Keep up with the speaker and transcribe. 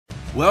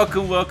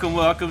Welcome, welcome,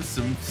 welcome.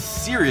 Some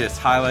serious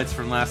highlights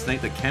from last night.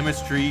 The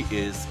chemistry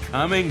is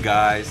coming,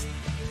 guys.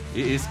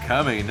 It is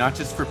coming, not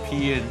just for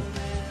P and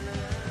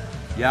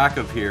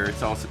Yakov here.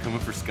 It's also coming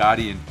for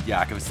Scotty and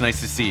Yakov. It's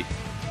nice to see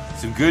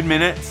some good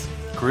minutes.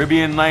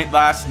 Caribbean night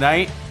last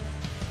night.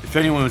 If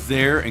anyone was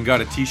there and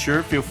got a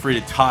t-shirt, feel free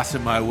to toss it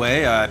my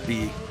way. I'd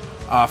be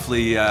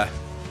awfully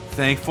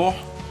thankful.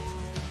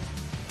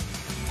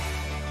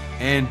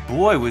 And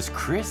boy, was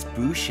Chris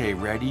Boucher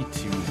ready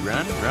to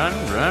run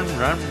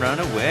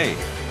away.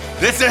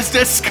 This is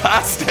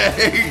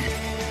disgusting!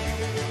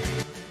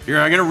 Here,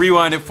 I'm gonna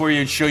rewind it for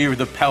you and show you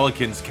the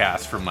Pelicans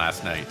cast from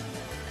last night.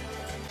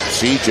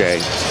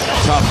 CJ,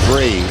 tough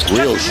three,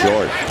 real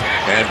short.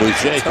 And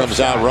Boucher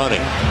comes out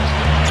running.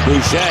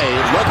 Boucher,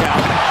 look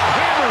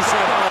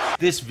out.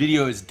 This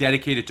video is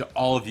dedicated to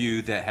all of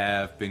you that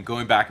have been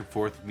going back and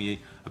forth with me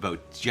about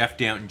Jeff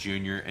Dowtin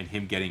Jr. and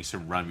him getting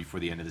some run before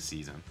the end of the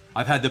season.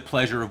 I've had the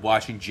pleasure of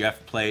watching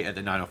Jeff play at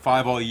the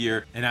 905 all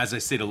year, and as I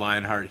say to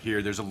Lionheart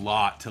here, there's a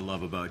lot to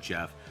love about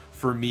Jeff.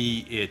 For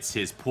me, it's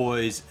his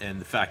poise and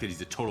the fact that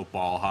he's a total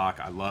ball hawk.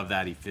 I love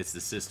that. He fits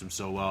the system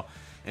so well,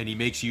 and he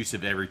makes use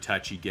of every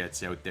touch he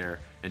gets out there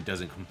and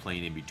doesn't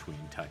complain in between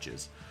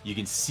touches. You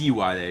can see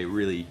why they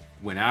really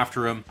went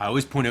after him. I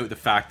always point out the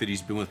fact that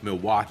he's been with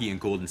Milwaukee and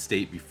Golden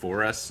State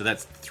before us, so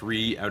that's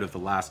 3 out of the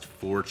last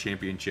 4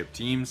 championship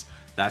teams.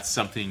 That's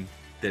something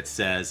that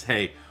says,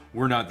 hey,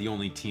 we're not the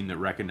only team that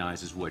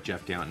recognizes what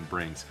Jeff Dowtin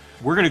brings.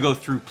 We're gonna go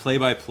through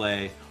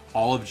play-by-play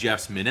all of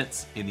Jeff's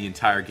minutes in the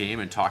entire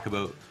game and talk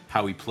about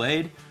how he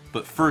played.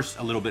 But first,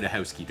 a little bit of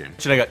housekeeping.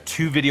 I got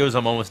 2 videos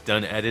I'm almost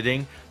done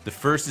editing. The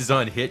first is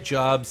on hit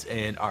jobs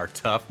and our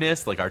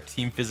toughness, like our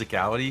team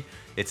physicality.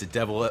 It's a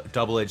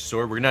double-edged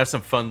sword. We're gonna have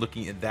some fun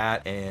looking at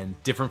that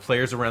and different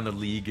players around the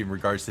league in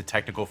regards to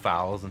technical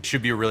fouls. And it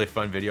should be a really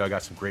fun video. I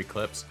got some great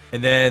clips.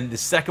 And then the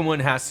second one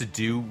has to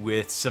do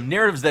with some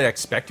narratives that I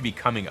expect to be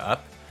coming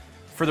up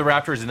for the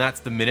Raptors, and that's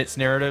the minutes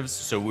narratives.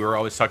 So we were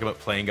always talking about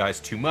playing guys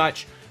too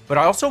much. But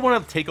I also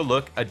want to take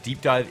a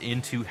deep dive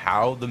into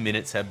how the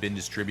minutes have been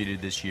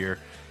distributed this year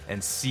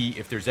and see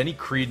if there's any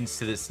credence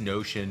to this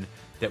notion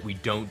that we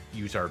don't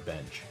use our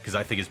bench, because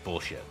I think it's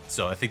bullshit.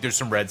 So I think there's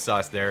some red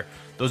sauce there.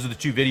 Those are the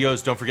 2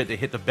 videos. Don't forget to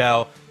hit the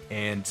bell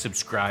and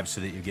subscribe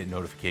so that you get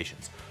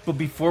notifications. But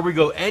before we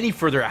go any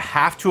further, I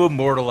have to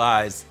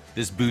immortalize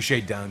this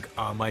Boucher dunk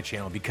on my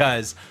channel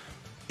because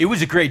it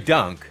was a great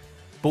dunk.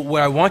 But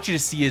what I want you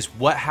to see is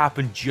what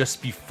happened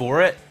just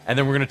before it, and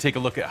then we're going to take a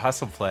look at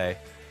hustle play.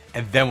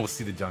 And then we'll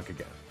see the dunk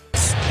again.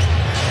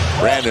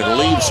 Brandon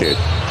leaves it.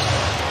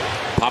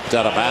 Popped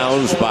out of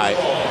bounds by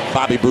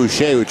Bobby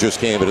Boucher, who just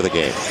came into the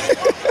game.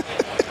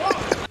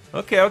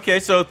 Okay,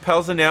 so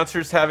Pels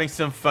announcers having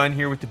some fun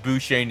here with the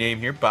Boucher name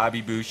here, Bobby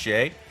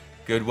Boucher.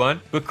 Good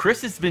one. But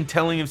Chris has been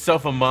telling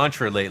himself a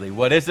mantra lately.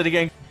 What is it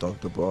again?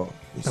 Dunk the ball.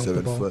 He's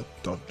 7 foot.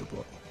 Dunk the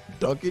ball.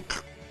 Dunk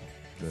it.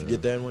 If you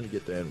get that one, you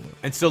get that one.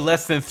 And so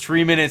less than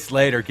 3 minutes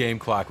later, game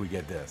clock, we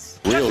get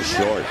this. Real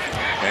short.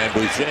 And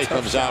Boucher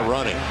comes out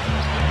running.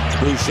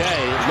 Boucher,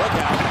 look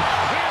out.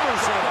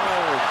 Hammers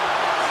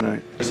it home.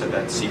 Right. You said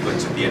that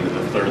sequence at the end of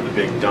the third, the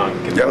big dunk.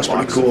 And that was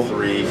pretty cool.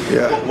 3.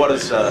 Yeah. What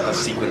is a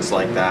sequence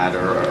like that,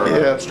 or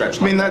a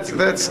stretch? I mean, like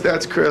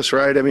that's Chris,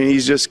 right? I mean,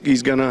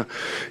 he's gonna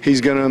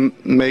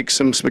make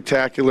some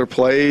spectacular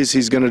plays.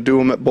 He's gonna do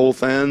them at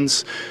both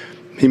ends.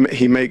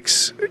 He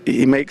makes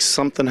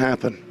something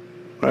happen.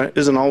 Right,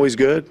 isn't always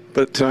good,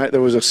 but tonight there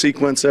was a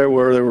sequence there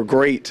where they were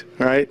great.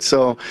 Right,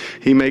 so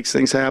he makes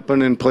things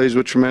happen and plays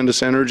with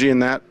tremendous energy,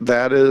 and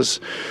that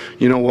is,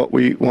 you know, what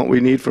we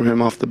need from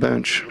him off the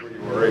bench.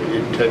 Were you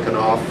worried he'd taken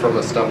off from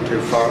a stump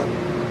too far?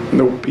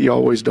 Nope, he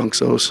always dunks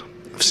those.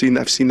 I've seen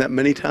that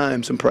many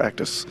times in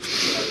practice.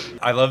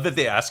 I love that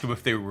they asked him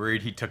if they were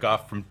worried he took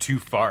off from too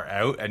far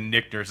out, and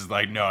Nick Nurse is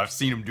like, no, I've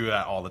seen him do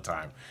that all the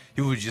time.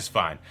 He was just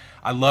fine.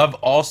 I love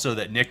also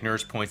that Nick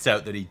Nurse points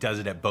out that he does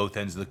it at both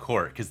ends of the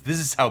court, because this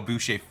is how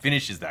Boucher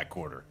finishes that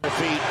quarter.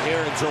 Feet here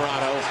in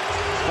Toronto.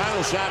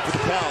 Final shot for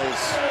the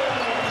Pels.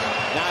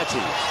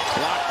 Najee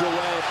blocked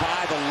away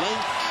by the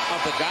length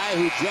of the guy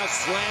who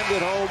just slammed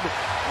it home,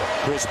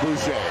 Chris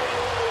Boucher.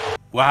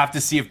 We'll have to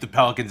see if the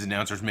Pelicans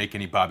announcers make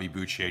any Bobby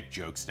Boucher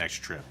jokes next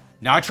trip.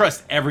 Now, I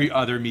trust every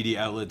other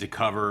media outlet to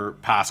cover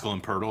Pascal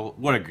and Pirtle.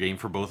 What a game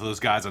for both of those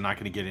guys. I'm not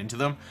going to get into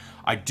them.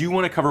 I do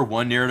want to cover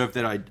one narrative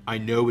that I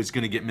know is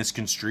going to get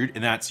misconstrued,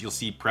 and that's, you'll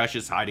see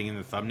Precious hiding in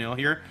the thumbnail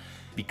here.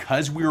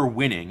 Because we were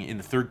winning in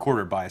the third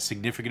quarter by a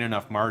significant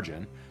enough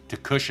margin to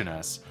cushion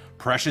us,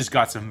 Precious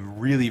got some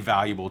really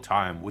valuable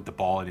time with the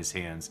ball in his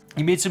hands.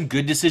 He made some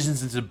good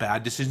decisions and some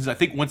bad decisions. I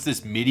think once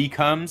this midi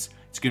comes,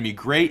 it's going to be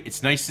great.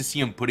 It's nice to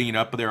see him putting it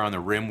up there on the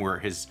rim where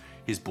his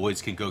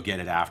boys can go get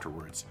it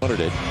afterwards.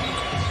 Wanted it,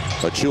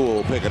 but Chua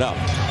will pick it up.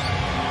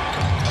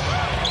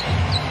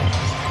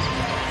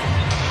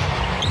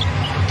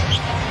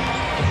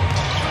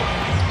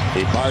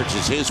 He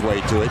barges his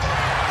way to it.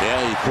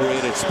 Yeah, he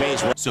created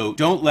space. So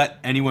don't let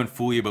anyone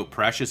fool you about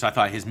Precious. I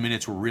thought his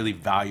minutes were really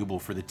valuable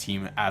for the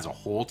team as a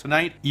whole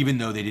tonight, even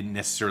though they didn't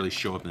necessarily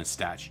show up in the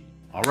stat sheet.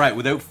 All right,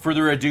 without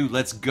further ado,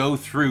 let's go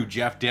through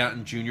Jeff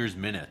Dowtin Jr.'s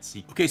minutes.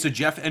 Okay, so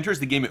Jeff enters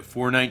the game at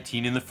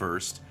 4:19 in the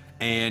first,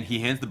 and he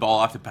hands the ball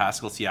off to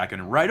Pascal Siakam.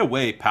 And right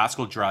away,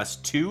 Pascal draws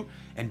 2,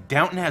 and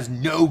Downtin has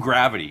no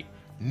gravity.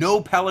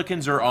 No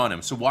Pelicans are on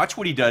him. So watch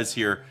what he does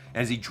here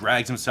as he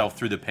drags himself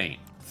through the paint.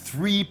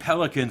 3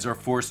 Pelicans are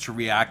forced to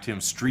react to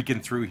him streaking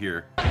through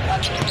here.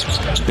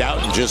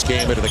 Downtin just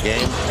came into the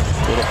game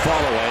with a fall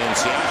away, and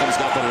Siakam's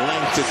got the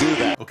length to do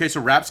that. Okay, so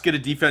Raps get a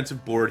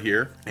defensive board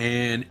here,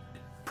 and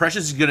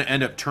Precious is going to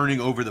end up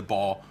turning over the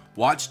ball.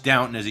 Watch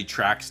Downtin as he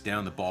tracks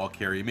down the ball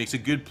carrier. He makes a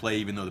good play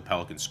even though the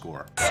Pelicans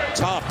score.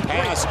 Tough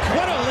pass.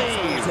 What a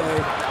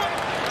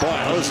lead.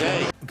 Boy,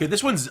 Jose. Okay,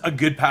 this one's a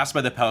good pass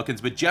by the Pelicans,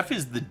 but Jeff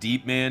is the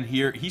deep man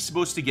here. He's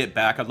supposed to get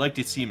back. I'd like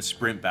to see him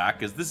sprint back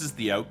because this is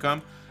the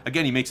outcome.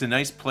 Again, he makes a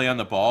nice play on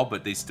the ball,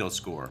 but they still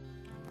score.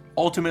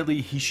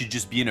 Ultimately, he should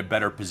just be in a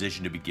better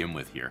position to begin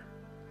with here.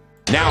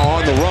 Now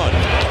on the run,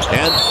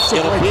 and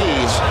it'll be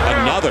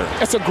another.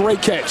 That's a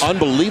great catch.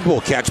 Unbelievable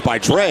catch by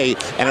Dre,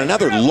 and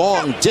another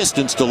long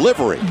distance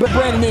delivery. But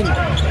Brandon Ingram.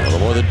 A little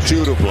more than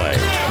 2 to play.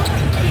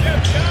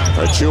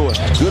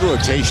 Good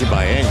rotation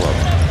by Ingram.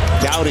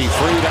 Doughty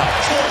freed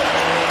up.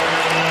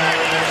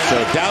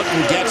 So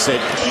Downtin gets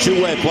it.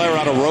 2-way player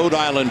out of Rhode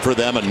Island for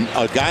them, and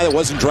a guy that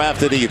wasn't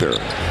drafted either.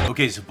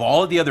 Okay, so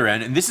ball at the other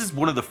end, and this is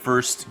one of the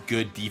first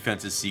good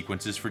defensive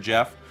sequences for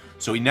Jeff.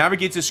 So he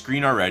navigates his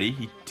screen already.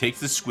 He takes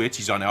the switch.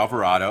 He's on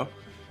Alvarado.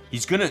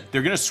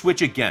 They're gonna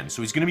switch again.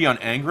 So he's gonna be on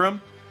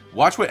Ingram.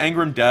 Watch what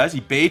Ingram does. He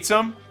baits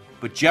him,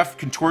 but Jeff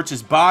contorts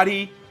his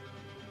body.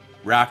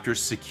 Raptors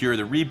secure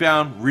the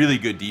rebound. Really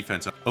good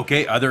defense.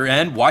 Okay, other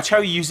end. Watch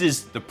how he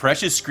uses the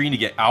Precious screen to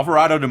get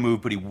Alvarado to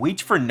move, but he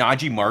waits for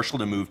Najee Marshall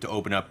to move to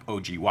open up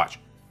OG. Watch.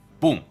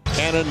 Boom.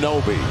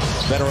 Anunoby.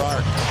 Better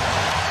arc.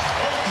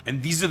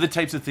 And these are the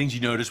types of things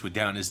you notice with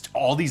Downtin, is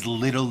all these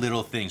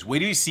little things. Wait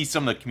till you see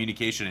some of the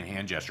communication and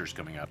hand gestures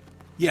coming up.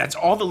 Yeah, it's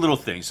all the little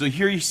things. So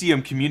here you see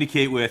him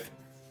communicate with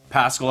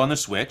Pascal on the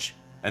switch,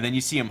 and then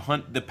you see him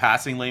hunt the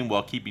passing lane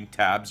while keeping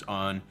tabs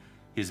on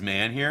his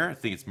man here. I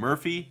think it's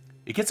Murphy.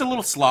 It gets a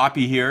little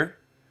sloppy here.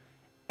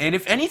 And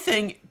if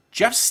anything,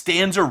 Jeff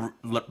stands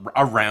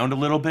around a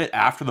little bit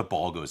after the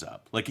ball goes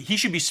up. Like, he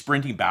should be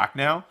sprinting back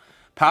now.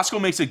 Pascal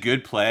makes a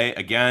good play.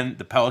 Again,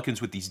 the Pelicans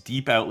with these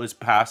deep outlet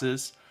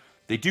passes.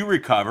 They do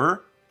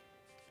recover,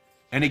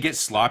 and it gets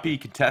sloppy. You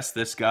can test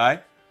this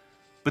guy.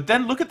 But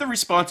then look at the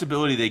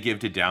responsibility they give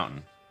to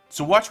Downtin.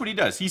 So watch what he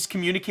does. He's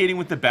communicating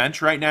with the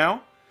bench right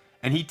now,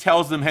 and he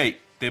tells them, hey,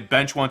 the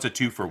bench wants a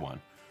 2-for-1.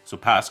 So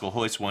Pascal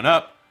hoists one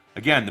up.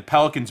 Again, the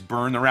Pelicans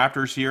burn the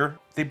Raptors here.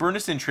 They burn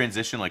us in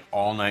transition like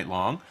all night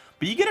long.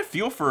 But you get a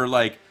feel for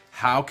like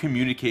how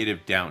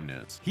communicative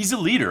Downtin is. He's a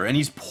leader, and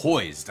he's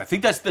poised. I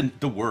think that's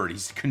the word.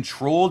 He's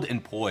controlled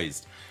and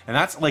poised. And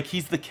that's like,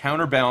 he's the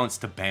counterbalance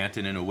to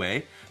Banton in a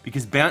way,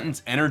 because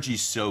Banton's energy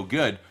is so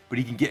good, but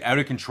he can get out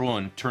of control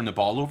and turn the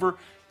ball over.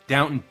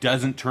 Downtin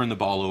doesn't turn the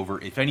ball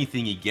over. If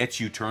anything, he gets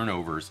you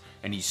turnovers,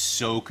 and he's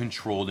so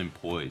controlled and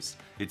poised.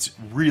 It's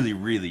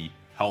really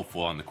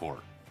helpful on the court.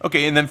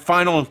 Okay, and then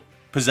final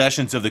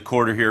possessions of the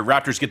quarter here.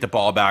 Raptors get the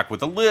ball back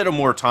with a little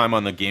more time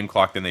on the game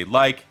clock than they'd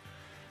like.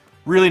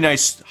 Really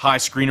nice high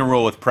screen and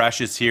roll with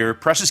Precious here.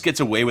 Precious gets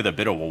away with a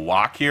bit of a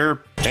walk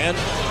here. And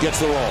gets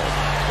the roll.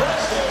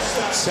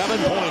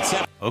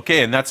 7.7.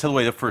 Okay, and that's the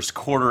way the first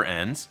quarter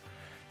ends.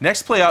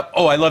 Next play up.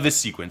 Oh, I love this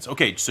sequence.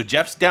 Okay, so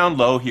Jeff's down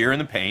low here in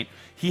the paint.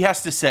 He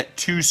has to set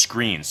 2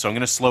 screens, so I'm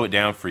going to slow it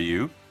down for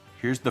you.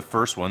 Here's the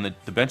first one.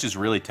 The bench is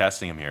really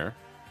testing him here.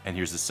 And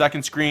here's the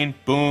second screen.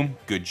 Boom.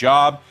 Good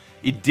job.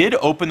 It did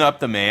open up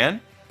the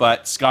man,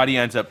 but Scotty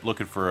ends up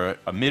looking for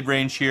a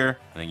mid-range here.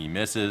 I think he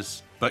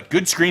misses. But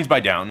good screens by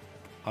Downtin.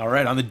 All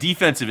right, on the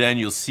defensive end,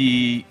 you'll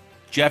see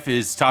Jeff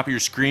is top of your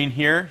screen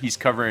here. He's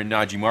covering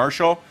Najee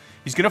Marshall.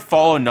 He's going to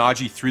follow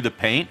Najee through the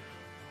paint.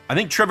 I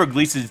think Trevor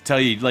Gleason would tell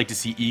you you'd like to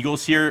see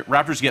Eagles here.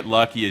 Raptors get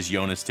lucky as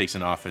Jonas takes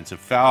an offensive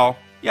foul.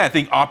 Yeah, I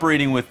think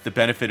operating with the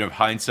benefit of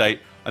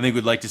hindsight, I think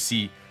we'd like to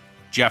see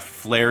Jeff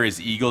flare his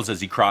Eagles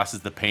as he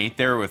crosses the paint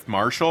there with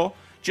Marshall,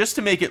 just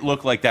to make it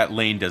look like that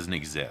lane doesn't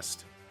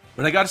exist.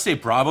 But I got to say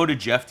bravo to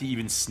Jeff to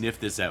even sniff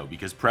this out,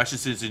 because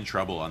Precious is in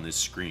trouble on this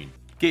screen.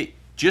 Okay,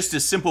 just a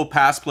simple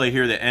pass play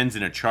here that ends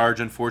in a charge,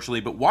 unfortunately,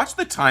 but watch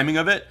the timing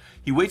of it.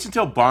 He waits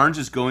until Barnes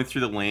is going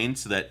through the lane,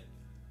 so that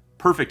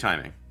perfect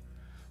timing.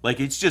 Like,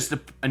 it's just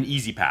an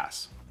easy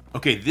pass.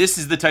 Okay, this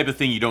is the type of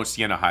thing you don't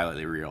see on a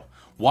highlight reel.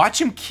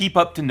 Watch him keep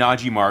up to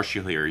Najee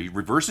Marshall here. He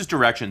reverses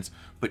directions,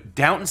 but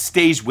Downtin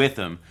stays with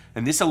him,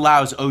 and this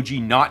allows OG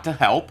not to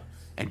help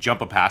and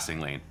jump a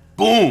passing lane.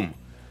 Boom!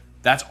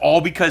 That's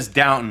all because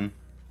Downtin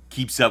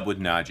keeps up with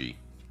Najee.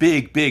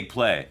 Big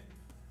play.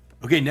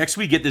 Okay, next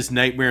we get this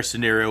nightmare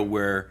scenario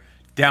where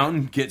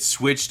Downtin gets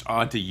switched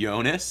onto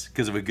Jonas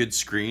because of a good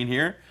screen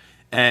here,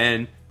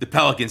 and the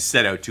Pelicans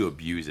set out to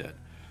abuse it.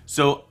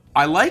 So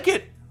I like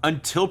it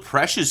until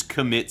Precious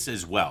commits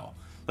as well.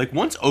 Like,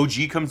 once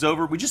OG comes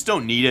over, we just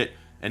don't need it,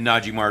 and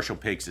Najee Marshall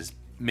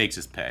makes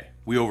us pay.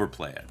 We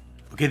overplay it.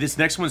 Okay, this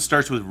next one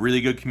starts with really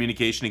good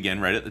communication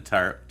again right at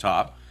the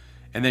top.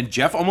 And then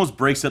Jeff almost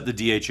breaks up the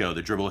DHO,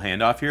 the dribble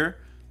handoff here.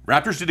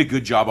 Raptors did a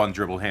good job on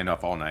dribble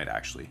handoff all night,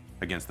 actually,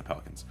 against the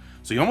Pelicans.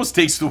 So he almost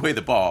takes away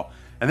the ball,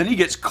 and then he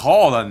gets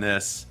called on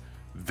this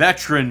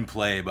veteran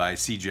play by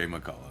CJ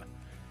McCullough.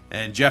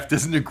 And Jeff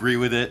doesn't agree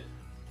with it.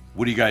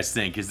 What do you guys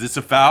think? Is this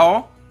a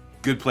foul?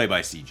 Good play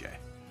by CJ.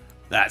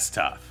 That's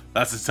tough.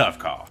 That's a tough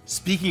call.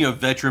 Speaking of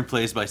veteran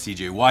plays by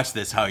CJ, watch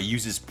this, how he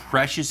uses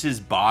Precious's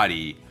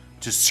body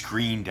to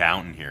screen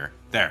Downtin here.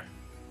 There.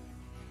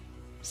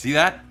 See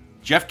that?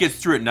 Jeff gets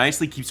through it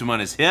nicely, keeps him on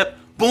his hip.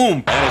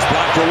 Boom! And it's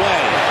blocked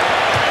away.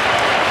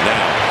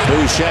 Now,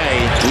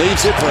 Boucher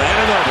leaves it for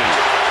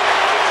Anunoby.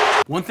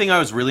 One thing I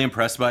was really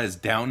impressed by is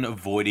Downtin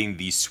avoiding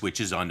these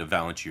switches onto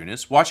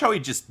Valanciunas. Watch how he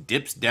just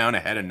dips down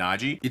ahead of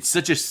Najee. It's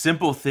such a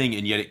simple thing,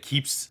 and yet it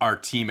keeps our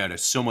team out of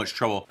so much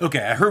trouble. Okay,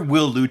 I heard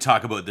Will Lou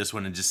talk about this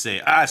one and just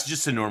say, it's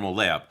just a normal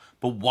layup.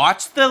 But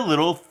watch the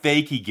little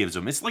fake he gives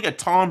him. It's like a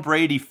Tom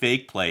Brady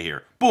fake play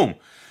here. Boom.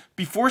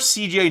 Before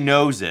CJ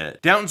knows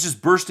it, Downtin's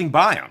just bursting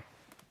by him.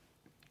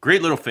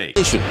 Great little fake.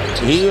 He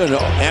and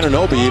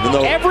Anunoby, even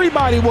though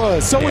everybody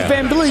was. So was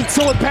Van Vliet.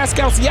 So was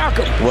Pascal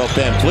Siakam. Well,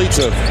 Van Vliet's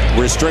a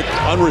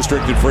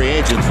unrestricted free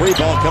agent. 3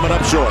 ball coming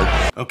up short.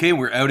 Okay,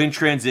 we're out in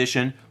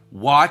transition.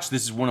 Watch.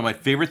 This is one of my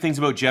favorite things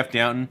about Jeff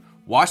Dowtin.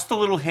 Watch the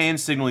little hand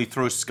signal he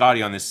throws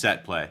Scotty on this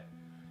set play.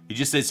 He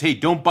just says, hey,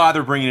 don't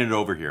bother bringing it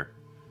over here.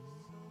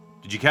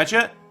 Did you catch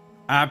it?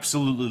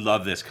 Absolutely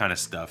love this kind of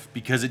stuff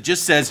because it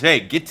just says, hey,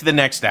 get to the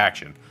next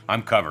action.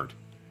 I'm covered.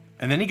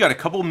 And then he got a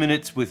couple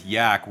minutes with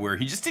Yak where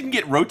he just didn't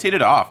get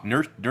rotated off.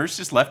 Nurse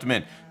just left him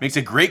in. Makes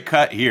a great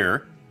cut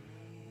here.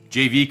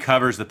 JV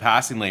covers the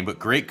passing lane, but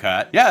great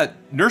cut. Yeah,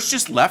 Nurse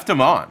just left him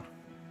on.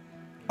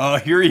 Oh,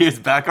 here he is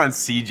back on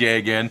CJ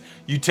again.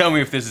 You tell me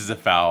if this is a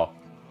foul.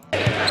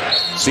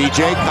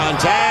 CJ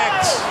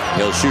contacts.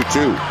 He'll shoot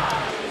 2.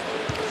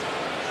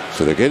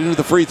 So they're getting to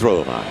the free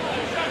throw line.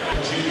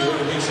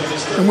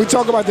 And we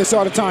talk about this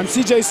all the time.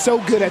 CJ's so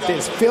good at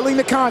this, feeling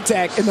the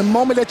contact. And the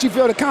moment that you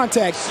feel the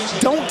contact,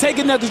 don't take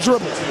another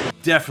dribble.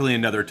 Definitely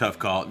another tough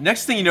call.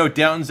 Next thing you know,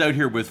 Downtin's out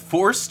here with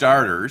 4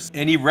 starters,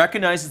 and he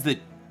recognizes that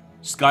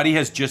Scotty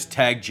has just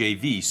tagged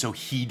JV, so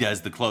he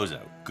does the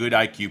closeout. Good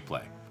IQ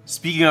play.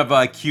 Speaking of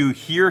IQ,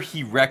 here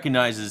he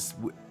recognizes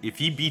if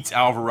he beats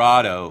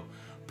Alvarado,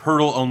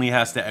 Pirtle only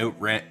has to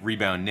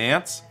out-rebound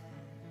Nance.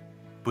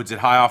 Puts it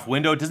high off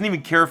window. Doesn't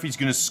even care if he's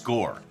going to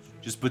score.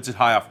 Just puts it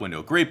high off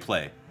window. Great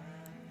play.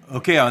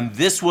 Okay, on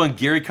this one,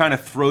 Gary kind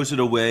of throws it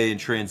away in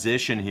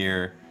transition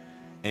here.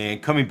 And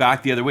coming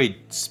back the other way,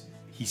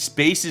 he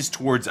spaces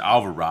towards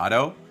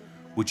Alvarado,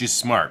 which is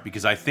smart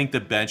because I think the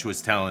bench was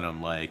telling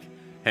him, like,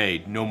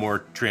 hey, no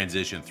more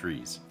transition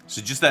threes.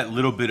 So just that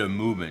little bit of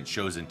movement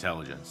shows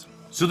intelligence.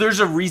 So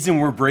there's a reason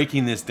we're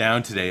breaking this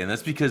down today, and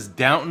that's because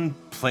Downtin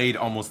played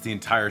almost the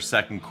entire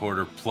second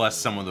quarter plus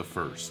some of the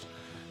first.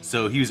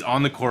 So he was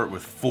on the court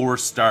with 4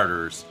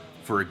 starters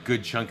for a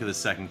good chunk of the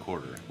second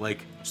quarter.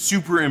 Like,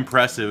 super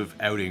impressive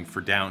outing for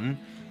Downtin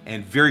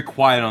and very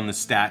quiet on the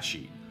stat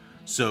sheet.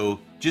 So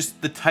just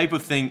the type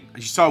of thing,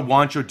 you saw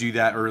Juancho do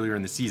that earlier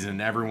in the season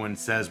and everyone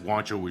says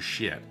Juancho was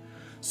shit.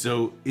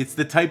 So it's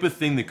the type of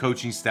thing the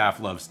coaching staff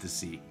loves to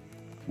see.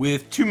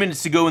 With 2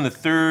 minutes to go in the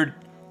third,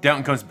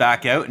 Downtin comes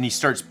back out and he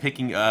starts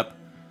picking up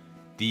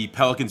the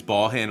Pelicans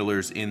ball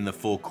handlers in the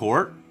full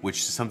court, which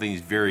is something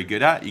he's very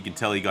good at. You can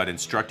tell he got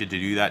instructed to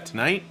do that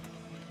tonight.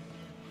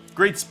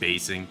 Great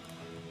spacing.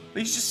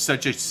 He's just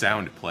such a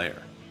sound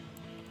player.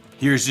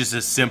 Here's just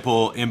a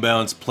simple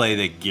inbounds play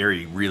that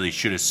Gary really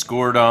should have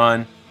scored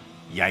on.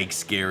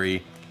 Yikes,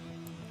 Gary.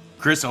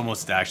 Chris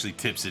almost actually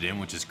tips it in,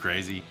 which is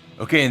crazy.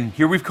 Okay, and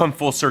here we've come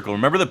full circle.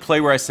 Remember the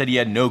play where I said he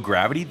had no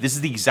gravity? This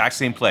is the exact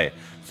same play.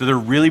 So they're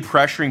really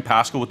pressuring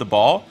Pascal with the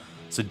ball.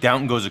 So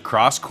Downtin goes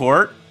across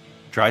court,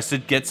 tries to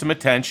get some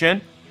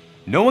attention.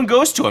 No one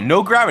goes to him,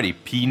 no gravity.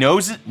 P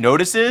knows it,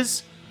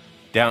 notices.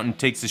 Downtin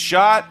takes a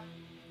shot.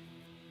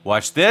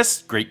 Watch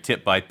this, great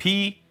tip by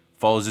P,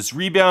 follows this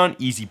rebound,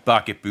 easy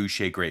bucket,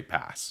 Boucher, great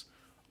pass.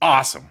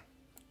 Awesome.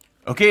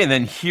 Okay, and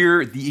then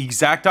here, the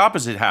exact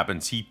opposite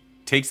happens. He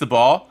takes the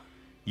ball,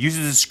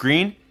 uses a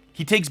screen,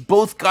 he takes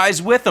both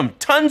guys with him,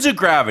 tons of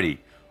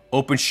gravity.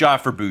 Open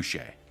shot for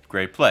Boucher,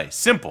 great play.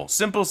 Simple,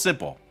 simple,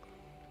 simple.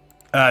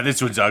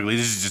 This one's ugly,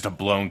 this is just a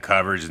blown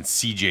coverage and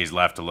CJ's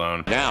left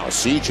alone. Now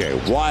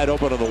CJ wide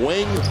open on the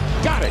wing,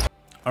 got it.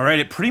 All right,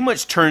 it pretty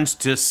much turns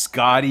to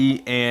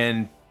Scotty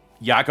and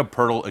Jakob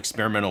Pirtle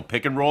experimental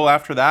pick and roll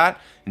after that,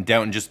 and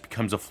Downtin just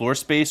becomes a floor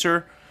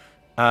spacer.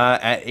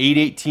 At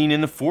 8:18 in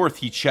the fourth,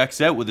 he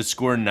checks out with a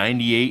score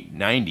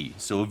 98-90.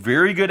 So a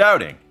very good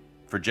outing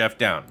for Jeff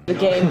Dowtin. The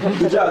game,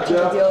 good job,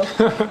 Jeff.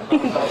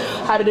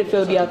 How did it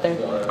feel to be out there?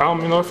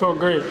 It felt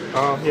great.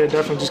 Yeah,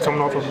 definitely just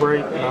coming off a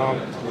break.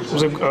 It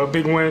was a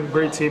big win,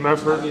 great team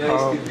effort.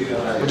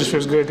 It just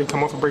feels good to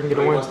come off a break and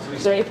get a win.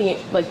 Is there anything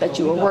like that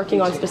you were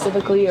working on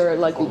specifically, or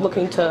like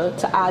looking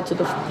to add to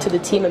the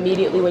team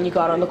immediately when you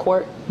got on the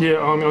court?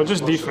 Yeah,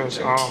 just defense.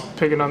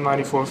 Picking up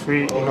 94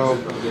 feet,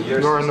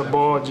 guarding the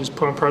ball, just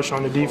putting pressure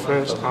on the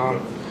defense.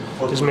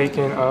 Just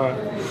making,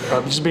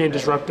 just being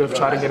disruptive,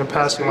 try to get in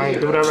passing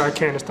lane, do whatever I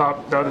can to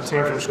stop the other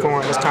team from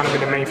scoring. That's kind of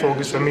been the main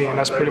focus for me, and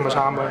that's pretty much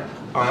how I'm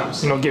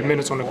you know, get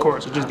minutes on the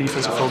court. So just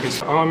defensive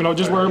focus. You know,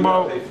 just worry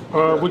about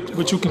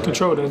what you can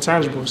control, the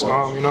intangibles.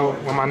 You know,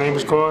 when my name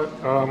is called,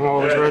 I'm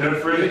always ready.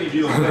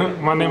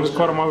 My name is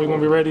called, I'm always going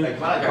to be ready.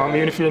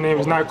 Even if your name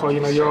is not called, you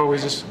know, you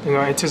always just, you know,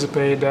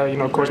 anticipate that, you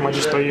know, coach might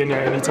just throw you in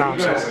there anytime.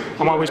 So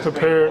I'm always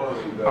prepared.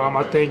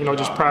 I think, you know,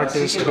 just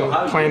practice, you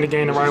know, playing the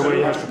game the right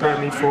way has prepared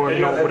me for, you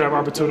know, whatever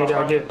opportunity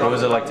I get. What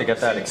was it like to get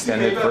that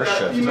extended first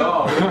shift?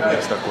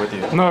 That stuck with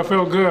you? No, it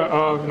felt good.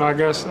 You know, I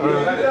guess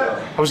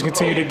I was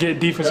continue to get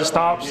defensive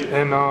stops,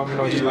 and you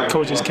know, just,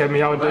 coach just kept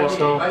me out there.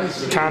 So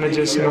kind of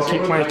just, you know,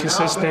 keep playing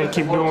consistent,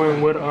 keep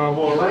doing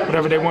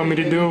whatever they want me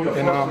to do,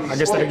 and I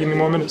guess that'll give me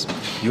more minutes.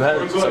 You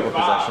had several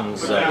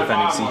possessions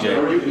defending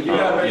CJ. You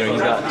know,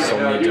 he's got so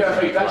many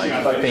different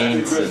like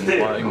feints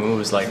and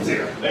moves. Like,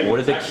 what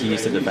are the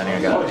keys to defending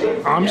a guy?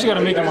 I'm just gotta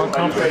make him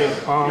uncomfortable.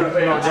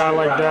 You know, a guy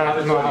like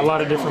that, you know, a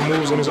lot of different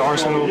moves in his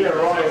arsenal.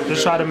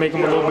 Just try to make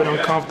him a little bit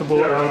uncomfortable.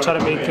 Try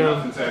to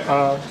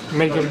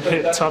make him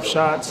hit tough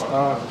shots.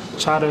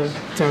 Try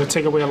to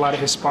take away a lot of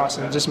his spots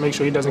and just make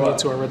sure he doesn't get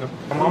to a rhythm.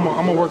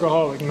 I'm a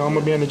workaholic. You know, I'm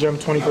gonna be in the gym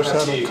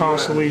 24/7,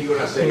 constantly.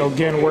 You know,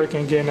 getting work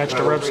and getting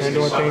extra reps and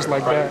doing things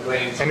like that.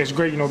 And it's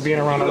great, you know, being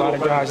around a lot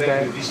of guys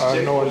that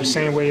you know, are the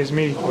same way as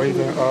me, or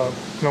even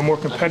you know, more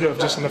competitive.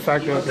 Just in the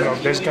fact that, you know,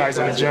 there's guys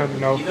in the gym. You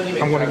know,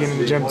 I'm gonna get in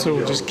the gym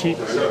too. Just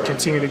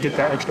continue to get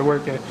that extra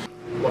work in.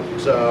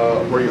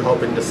 What were you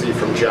hoping to see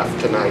from Jeff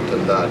tonight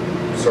in that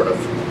sort of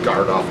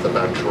guard off the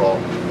bench role?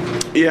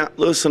 Yeah,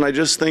 listen, I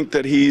just think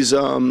that he's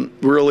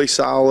really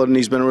solid, and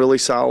he's been really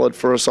solid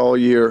for us all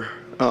year.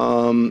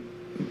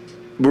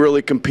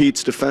 Really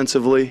competes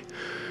defensively.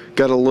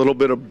 Got a little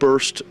bit of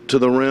burst to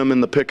the rim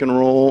in the pick and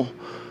roll.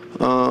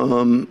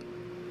 And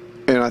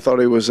I thought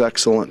he was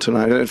excellent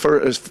tonight. And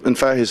in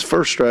fact, his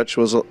first stretch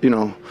was, you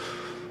know,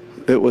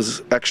 it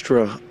was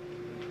extra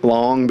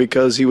long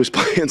because he was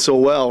playing so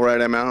well, right?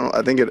 I mean,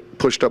 I think it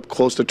pushed up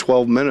close to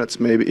 12 minutes,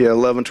 maybe, yeah,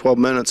 11, 12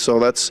 minutes. So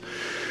that's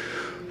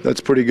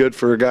pretty good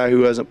for a guy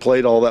who hasn't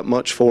played all that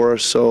much for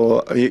us.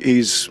 So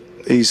he's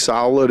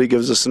solid. He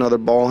gives us another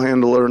ball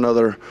handler,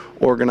 another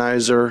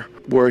organizer.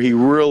 Where he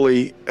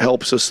really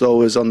helps us,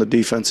 though, is on the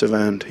defensive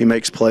end. He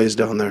makes plays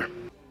down there.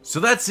 So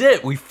that's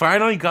it. We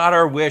finally got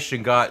our wish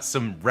and got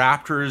some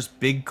Raptors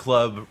big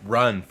club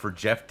run for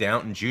Jeff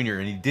Dowtin Jr.,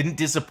 and he didn't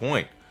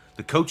disappoint.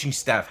 The coaching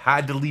staff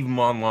had to leave him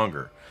on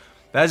longer.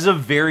 That is a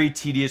very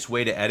tedious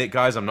way to edit,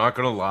 guys. I'm not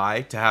going to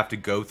lie, to have to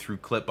go through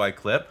clip by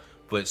clip,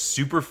 but it's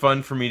super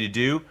fun for me to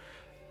do.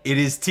 It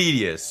is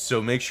tedious,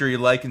 so make sure you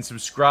like and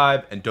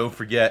subscribe, and don't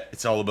forget,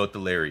 it's all about the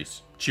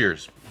Larrys.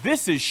 Cheers.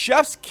 This is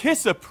Chef's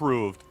Kiss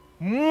approved.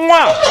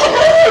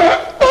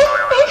 Mwah!